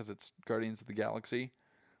think cuz it's Guardians of the Galaxy.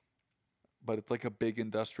 But it's like a big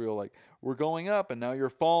industrial like we're going up and now you're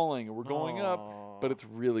falling and we're going up, but it's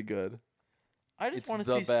really good. I just it's want to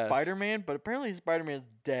the see best. Spider-Man, but apparently Spider-Man's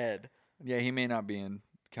dead. Yeah, he may not be in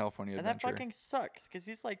California And that Adventure. fucking sucks because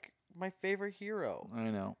he's like my favorite hero. I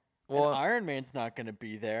know. Well, Well, Iron Man's not going to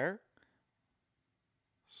be there.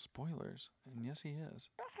 spoilers. And yes, he is.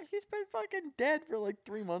 He's been fucking dead for like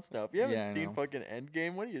 3 months now. If you haven't Yeah, I seen know. fucking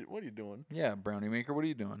Endgame, what are you doing? Yeah, Brownie Maker, what are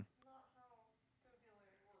you doing?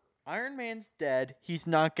 Iron Man's dead. He's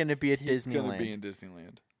not going to be at He's Disneyland. gonna be in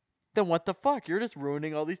Disneyland. Then what the fuck? You're just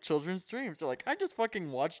ruining all these children's dreams. They're like, I just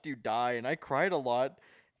fucking watched you die and I cried a lot,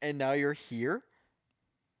 and now you're here.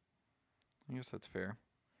 I guess that's fair.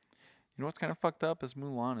 You know what's kind of fucked up is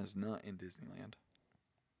Mulan is not in Disneyland.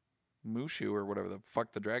 Mushu or whatever the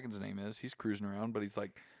fuck the dragon's name is, he's cruising around, but he's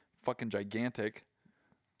like fucking gigantic.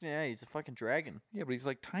 Yeah, he's a fucking dragon. Yeah, but he's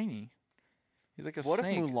like tiny. He's like a What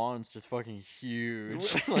snake. if Mulan's just fucking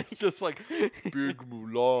huge? It's just like big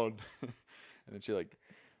Mulan, and then she like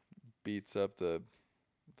beats up the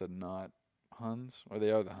not Huns, or they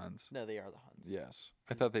are the Huns. No, they are the Huns. Yes,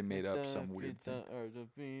 I thought they made up some weird thing.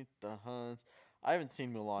 Defeat the Huns. I haven't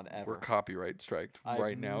seen Mulan ever. We're copyright striked I've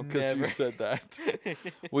right now because you never- said that.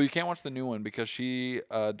 Well, you can't watch the new one because she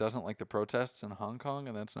doesn't like the protests in Hong Kong,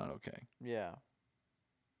 and that's not okay. Yeah.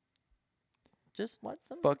 Just let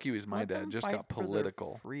them. Fuck you, is my let dad. them Just fight got for their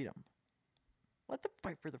political. freedom. Let them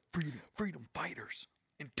fight for the freedom. Freedom fighters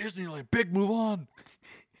in Disneyland. Big Mulan.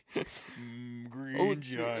 Green Oh,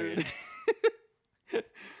 giant.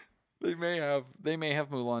 They may have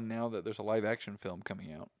Mulan now that there's a live action film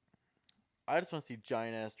coming out. I just want to see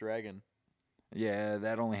giant ass dragon. Yeah,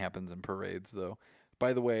 that only happens in parades though.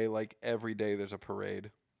 By the way, like every day there's a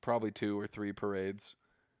parade, probably 2 or 3 parades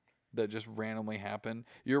that just randomly happen.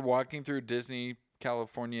 You're walking through Disney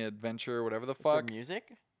California Adventure, whatever the Is there fuck.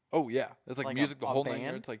 music? Oh yeah, it's like Like music a the whole night.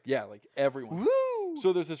 band? It's like yeah, like everyone. Woo!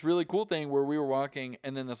 So there's this really cool thing where we were walking,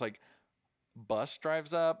 and then this like bus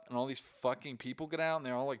drives up, and all these fucking people get out, and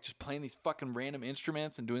they're all like just playing these fucking random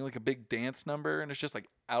instruments and doing like a big dance number, and it's just like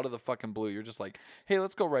out of the fucking blue. You're just like, hey,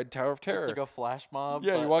 let's go ride Tower of Terror. It's like a flash mob.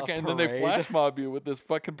 Yeah, but you walk a in, and then they parade. flash mob you with this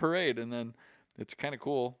fucking parade, and then it's kind of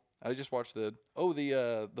cool. I just watched the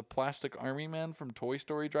plastic army men from Toy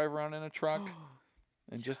Story drive around in a truck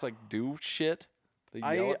and just like do shit. They yell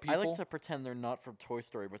I at people. like to pretend they're not from Toy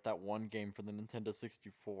Story, but that one game for the Nintendo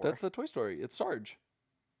 64. That's the Toy Story. It's Sarge.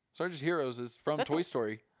 Sarge's Heroes is from That's Toy a-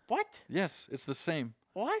 Story. What? Yes, it's the same.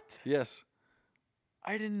 What? Yes.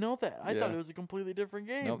 I didn't know that. I thought Yeah. it was a completely different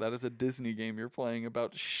game. No, that is a Disney game you're playing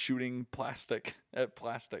about shooting plastic at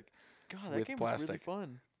plastic. God, that with game was really plastic.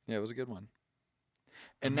 fun. Yeah, it was a good one.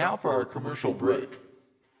 And now for our commercial break.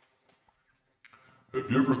 Have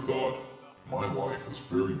you ever thought, my life is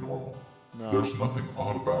very normal? No. There's nothing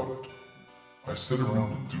odd about it. I sit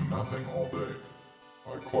around and do nothing all day.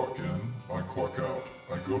 I clock in, I clock out,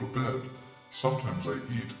 I go to bed. Sometimes I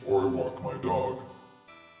eat or I walk my dog.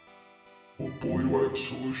 Well, boy, do I have a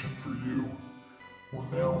solution for you.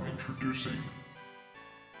 We're now introducing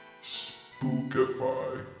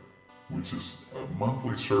Spookify, which is a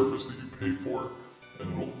monthly service that you pay for,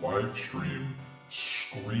 and it'll live stream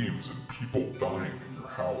screams and people dying in your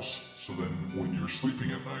house. So then when you're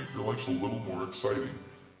sleeping at night, your life's a little more exciting.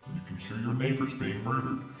 And you can hear your neighbors being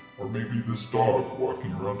murdered, or maybe this dog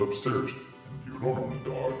walking around upstairs, and you don't own a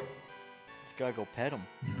dog. You gotta go pet him.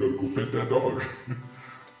 You gotta go pet that dog.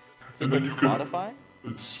 Is it like Spotify?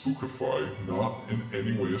 It's Spookify, not in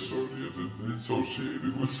any way associated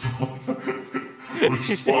with Spotify,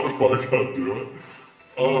 goddammit.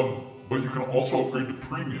 But you can also upgrade to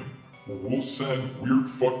premium, where we'll send weird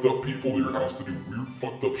fucked up people to your house to do weird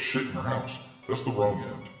fucked up shit in your house. That's the wrong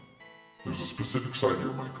end. There's a specific side to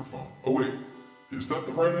your microphone. Oh wait, is that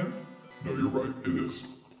the right end? No, you're right, it is.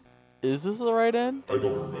 Is this the right end? I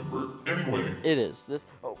don't remember. Anyway, It is. This.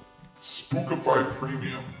 Oh, Spookify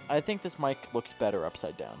Premium. I think this mic looks better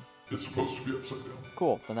upside down. It's supposed to be upside down.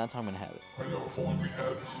 Cool. Then that's how I'm gonna have it. I know, if only we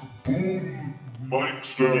had boom mic You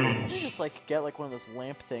stands. just like get like one of those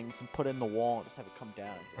lamp things and put it in the wall and just have it come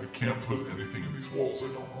down. I can't put anything in these walls. I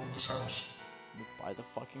don't own this house. Buy the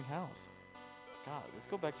fucking house. God, let's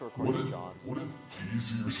go back to What recording an John's.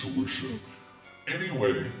 easier solution.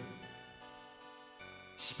 Anyway,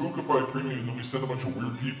 Spookify Premium, then we send a bunch of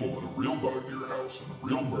weird people and a real dog to your house and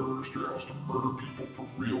real murderers to your house to murder people for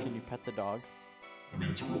real. Can you pet the dog? I mean,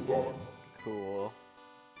 it's a real dog. Cool.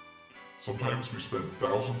 Sometimes we spend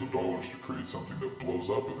thousands of dollars to create something that blows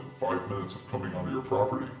up within 5 minutes of coming onto your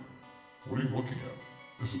property. What are you looking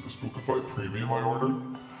at? Is it the Spookify Premium I ordered?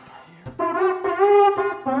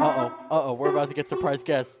 Uh-oh. We're about to get surprise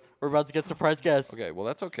guests. Okay, well,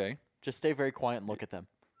 that's okay. Just stay very quiet and look at them.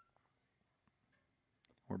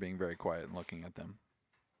 We're being very quiet and looking at them.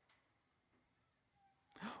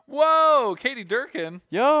 Whoa! Katie Durkin.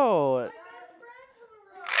 Yo!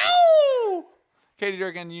 Ow! Katie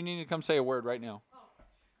Durkin, you need to come say a word right now.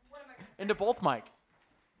 What am I gonna say? Into both mics.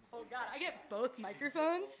 Oh God, I get both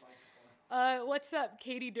microphones. What's up,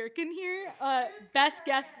 Katie Durkin here. Best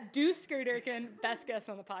guest, Deusker Durkin, best guest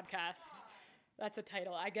on the podcast. That's a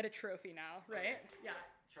title. I get a trophy now, right? Yeah.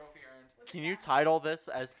 Trophy earned. Can you title this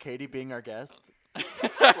as Katie being our guest?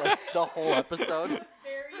 Like the whole episode?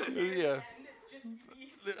 Very Yeah. end,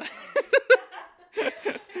 it's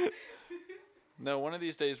just me. No, one of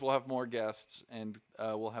these days we'll have more guests, and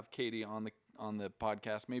we'll have Katie on the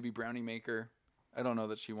podcast. Maybe Brownie Maker. I don't know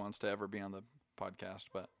that she wants to ever be on the podcast,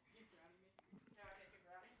 but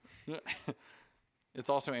it's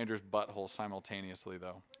also Andrew's butthole simultaneously,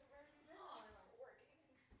 though.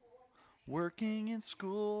 Working in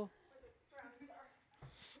school.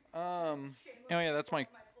 Oh yeah, that's my.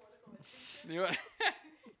 You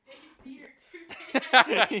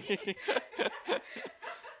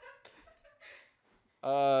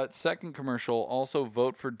second commercial. Also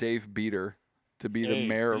vote for Dave Beater to be the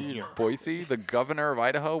mayor of Boise, the governor of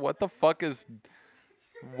Idaho. What the fuck is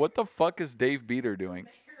Dave Beater doing?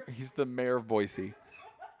 He's the mayor of Boise.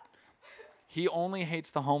 He only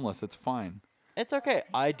hates the homeless. It's fine. It's okay.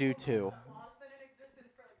 I do too. Law's been in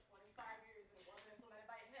existence for like 25 years and it wasn't implemented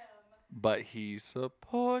by him. But he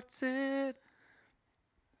supports it.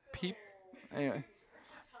 Anyway.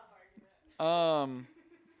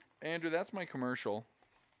 Andrew, that's my commercial.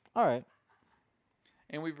 All right.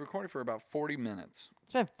 And we've recorded for about 40 minutes.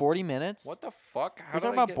 It's been 40 minutes. What the fuck? How We're did talking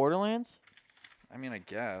I about get... Borderlands? I mean, I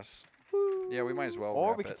guess. Yeah, we might as well Or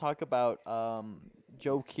wrap we could it. talk about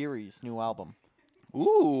Joe Keery's new album.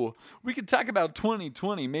 Ooh, we could talk about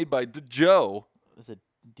 2020 made by Joe. Is it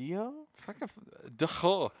Dio? Fuck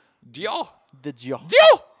Dio. Dio. The Joe.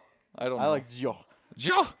 Dio. I don't know. I like Joe.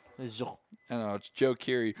 Joe. Joe. I don't know. It's Joe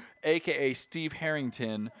Keery, a.k.a. Steve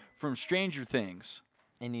Harrington from Stranger Things.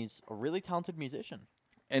 And he's a really talented musician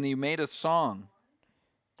And he made a song.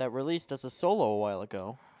 that released as a solo a while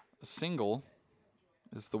ago. A single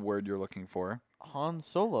is the word you're looking for. Han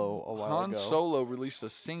Solo a while Han ago. Solo released a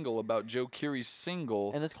single about Joe Keery's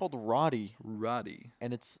single, And it's called Roddy. Roddy.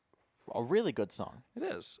 And it's a really good song. It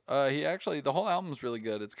is. He actually, the whole album's really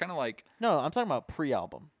good. It's kind of like, No, I'm talking about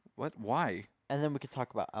pre-album. what? Why? And then we could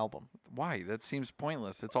talk about album. Why? That seems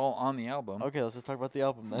pointless. It's all on the album. Okay, let's just talk about the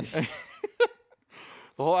album then.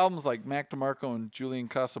 The whole album's like Mac DeMarco and Julian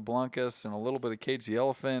Casablancas and a little bit of Cage the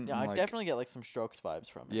Elephant. Yeah, and I like, definitely get like some Strokes vibes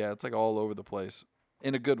from it. Yeah, it's like all over the place.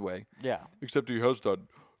 In a good way. Yeah. Except he has that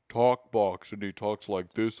talk box and he talks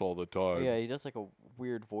like this all the time. Yeah, he does like a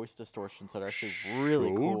weird voice distortions that are actually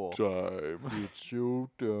really cool. Showtime. It's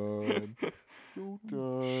showtime.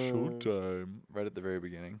 Showtime. Right at the very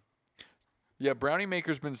beginning. Yeah, Brownie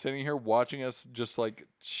Maker's been sitting here watching us just like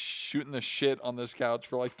shooting the shit on this couch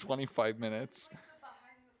for like 25 minutes. Behind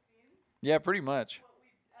the scenes, Yeah, pretty much. what we,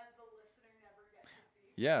 as the listener, never get to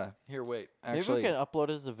see. Yeah. Here, wait. Maybe Actually, we can upload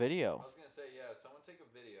it as a video. I was going to say, yeah, someone take a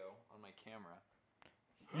video on my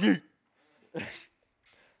camera.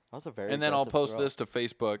 That's a very And then I'll aggressive post throw. this to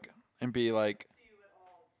Facebook and be like, See you at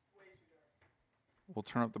all. It's way too dark. we'll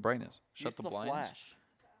turn up the brightness. Shut Use the the blinds. flash.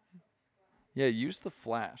 Yeah, use the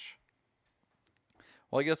flash.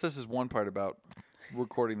 Well, I guess this is one part about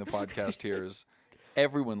recording the podcast here is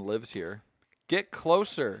everyone lives here. Get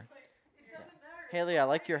closer. Haley, I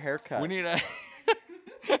like your haircut. We need a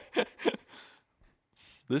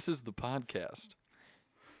This is the podcast.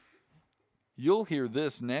 You'll hear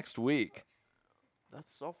this next week.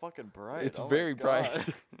 That's so fucking bright. It's Oh my very God. bright.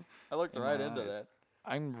 I looked in right my into eyes. that.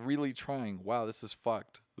 I'm really trying. Wow, this is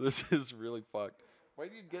fucked. This is really fucked. Why are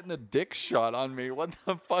you getting a dick shot on me? What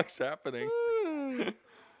the fuck's happening?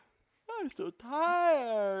 I'm so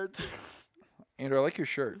tired. Andrew, I like your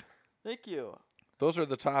shirt. Thank you. Those are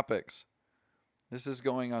the topics. This is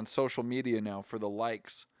going on social media now for the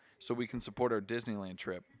likes so we can support our Disneyland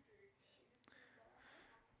trip.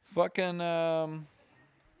 Fucking, yeah,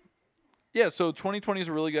 so 2020 is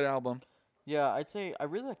a really good album. Yeah, I'd say I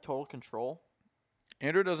really like Total Control.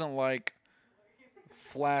 Andrew doesn't like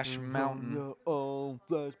Flash Mountain. Oh,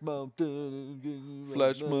 Flash Mountain.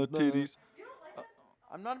 Flash my titties.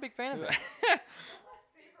 I'm not a big fan of it.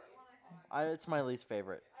 It's my least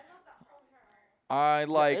favorite. I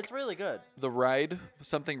like It's really good. the ride,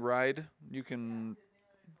 something ride. You can,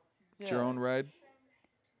 it's your own ride.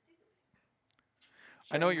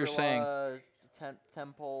 I know what you're saying.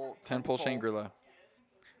 Temple Shangri-La.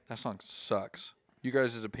 That song sucks. You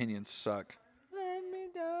guys' opinions suck. Let me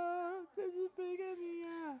down, 'cause you figured me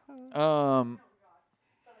out.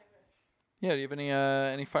 Yeah, do you have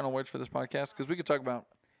any final words for this podcast? Because we could talk about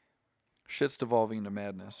shit's devolving into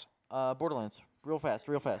madness. Borderlands. Real fast.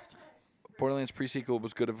 Borderlands pre-sequel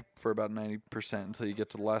was good for about 90% until you get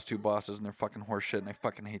to the last two bosses and they're fucking horse shit and I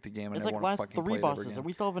fucking hate the game and It's I like want to last fucking 3 play it ever bosses, again. and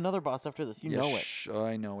we still have another boss after this. You Yeah, know it.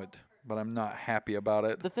 I know it, but I'm not happy about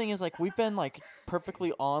it. The thing is, like, we've been like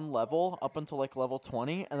perfectly on level up until like level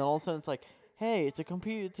 20, and then all of a sudden it's like, hey, it's a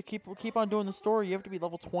compete to keep on doing the story. You have to be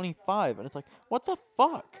level 25, and it's like, what the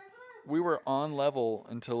fuck? We were on level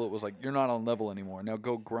until it was like, you're not on level anymore. Now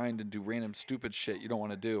go grind and do random stupid shit you don't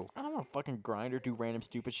want to do. I don't want to fucking grind or do random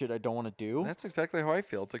stupid shit I don't want to do. That's exactly how I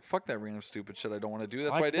feel. It's like, fuck that random stupid shit I don't want to do.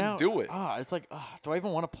 That's Like, why I didn't now- do it. It's like, do I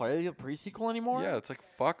even want to play the pre-sequel anymore? Yeah, it's like,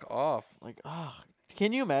 fuck off. Like,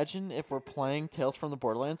 can you imagine if we're playing Tales from the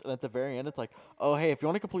Borderlands and at the very end it's like, oh, hey, if you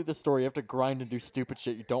want to complete this story, you have to grind and do stupid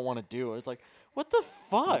shit you don't want to do. And it's like, what the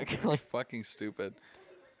fuck? Like, fucking stupid.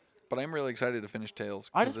 But I'm really excited to finish Tales.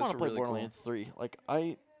 I just want want to play Borderlands 3. Like,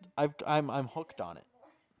 I'm hooked on it.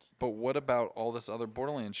 But what about all this other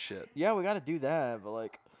Borderlands shit? Yeah, we got to do that, but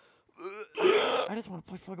like, I just want to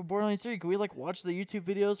play fucking Borderlands 3. Can we like watch the YouTube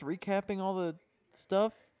videos recapping all the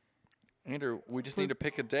stuff? Andrew, we just need to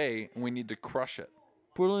pick a day and we need to crush it.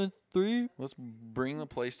 Borderlands 3? Let's bring the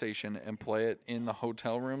PlayStation and play it in the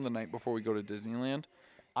hotel room the night before we go to Disneyland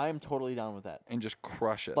I am totally down with that. and just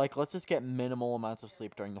crush it. Like, let's just get minimal amounts of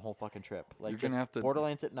sleep during the whole fucking trip. Like, You're gonna just have to-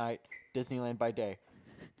 Borderlands at night, Disneyland by day.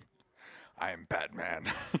 I am Batman.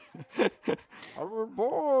 I was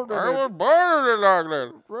born I was born in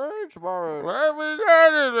Auckland. Rage Bar. Let me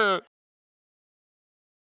tell you this.